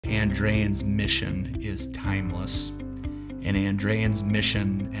Andrean's mission is timeless, and Andrean's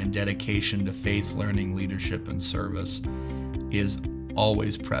mission and dedication to faith, learning, leadership, and service is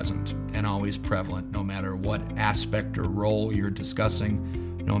always present and always prevalent, no matter what aspect or role you're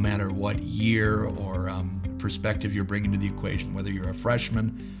discussing, no matter what year or perspective you're bringing to the equation, whether you're a freshman,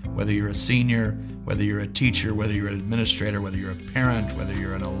 whether you're a senior, whether you're a teacher, whether you're an administrator, whether you're a parent, whether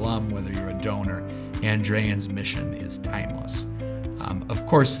you're an alum, whether you're a donor. Andrean's mission is timeless. Of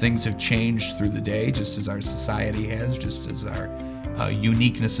course, things have changed through the day, just as our society has, just as our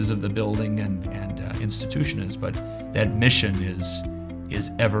uniquenesses of the building and institution is, but that mission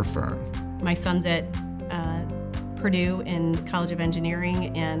is ever firm. My son's at Purdue in College of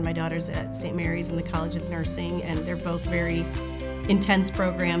Engineering, and my daughter's at St. Mary's in the College of Nursing, and they're both very intense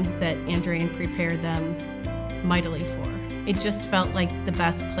programs that Andrean prepared them mightily for. It just felt like the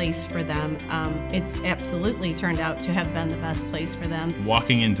best place for them. It's absolutely turned out to have been the best place for them.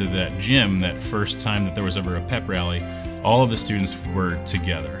 Walking into that gym, that first time that there was ever a pep rally, all of the students were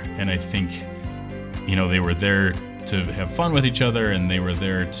together, and I think, you know, they were there to have fun with each other, and they were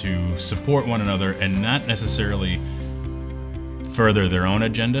there to support one another and not necessarily further their own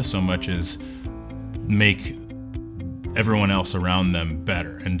agenda so much as make everyone else around them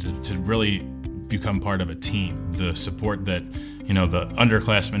better, and to really become part of a team. The support that, you know, the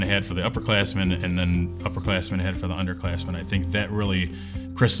underclassmen had for the upperclassmen and then upperclassmen had for the underclassmen, I think that really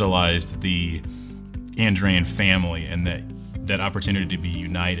crystallized the Andrean family and that opportunity to be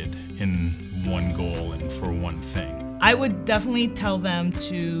united in one goal and for one thing. I would definitely tell them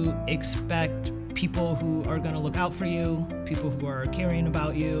to expect people who are going to look out for you, people who are caring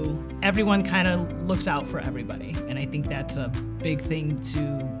about you. Everyone kind of looks out for everybody, and I think that's a big thing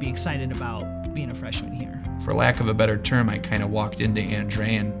to be excited about being a freshman here. For lack of a better term, I kind of walked into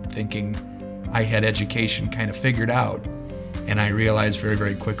Andrean thinking I had education kind of figured out, and I realized very,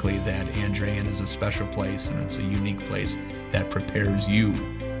 very quickly that Andrean is a special place, and it's a unique place that prepares you.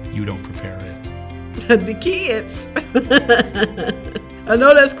 You don't prepare it. The kids. I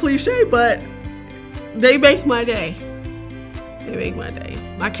know that's cliche, but they make my day. They make my day.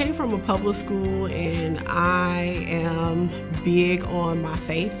 I came from a public school, and I am big on my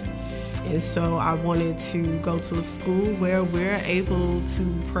faith. And so I wanted to go to a school where we're able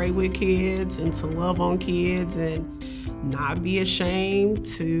to pray with kids and to love on kids and not be ashamed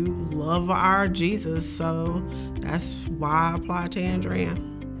to love our Jesus. So that's why I applied to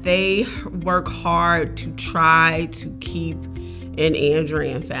Andrean. They work hard to try to keep an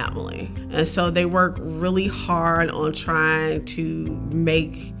Andrean family. And so they work really hard on trying to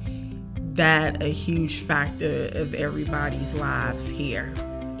make that a huge factor of everybody's lives here.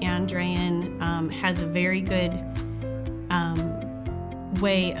 Andrean has a very good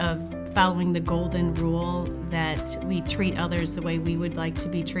way of following the golden rule that we treat others the way we would like to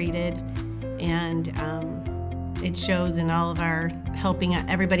be treated, and it shows in all of our helping.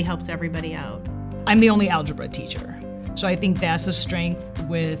 Everybody helps everybody out. I'm the only algebra teacher, so I think that's a strength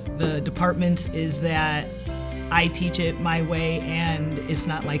with the departments, is that I teach it my way, and it's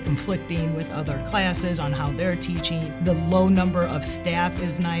not like conflicting with other classes on how they're teaching. The low number of staff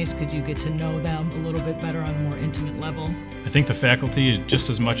is nice because you get to know them a little bit better on a more intimate level. I think the faculty, just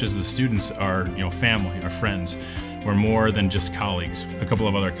as much as the students, are, you know, family, are friends. We're more than just colleagues. A couple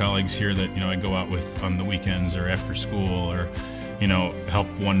of other colleagues here that, you know, I go out with on the weekends or after school, or, you know, help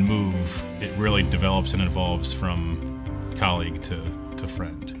one move. It really develops and evolves from colleague to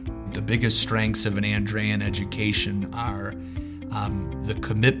friend. The biggest strengths of an Andrean education are the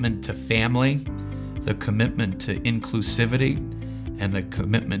commitment to family, the commitment to inclusivity, and the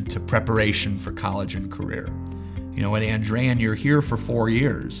commitment to preparation for college and career. You know, at Andrean, you're here for 4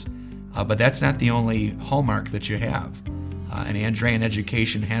 years, but that's not the only hallmark that you have. An Andrean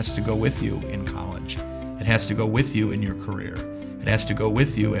education has to go with you in college. It has to go with you in your career. It has to go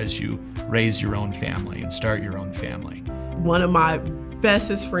with you as you raise your own family and start your own family. One of my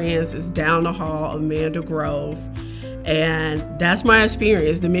bestest friends is down the hall, Amanda Grove, and that's my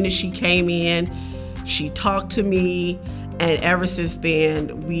experience. The minute she came in, she talked to me, and ever since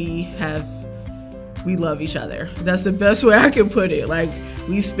then we love each other. That's the best way I can put it. Like,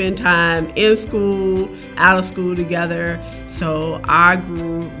 we spend time in school, out of school together, so I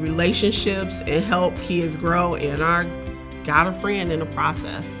grew relationships and helped kids grow, and I got a friend in the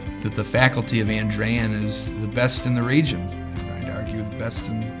process. That the faculty of Andrean is the best in the region. I'd argue the best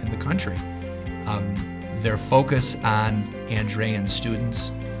in the country. Their focus on Andrean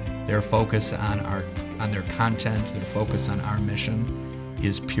students, their focus on their content, their focus on our mission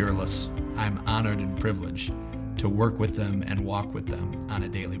is peerless. I'm honored and privileged to work with them and walk with them on a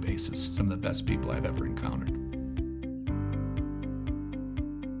daily basis. Some of the best people I've ever encountered.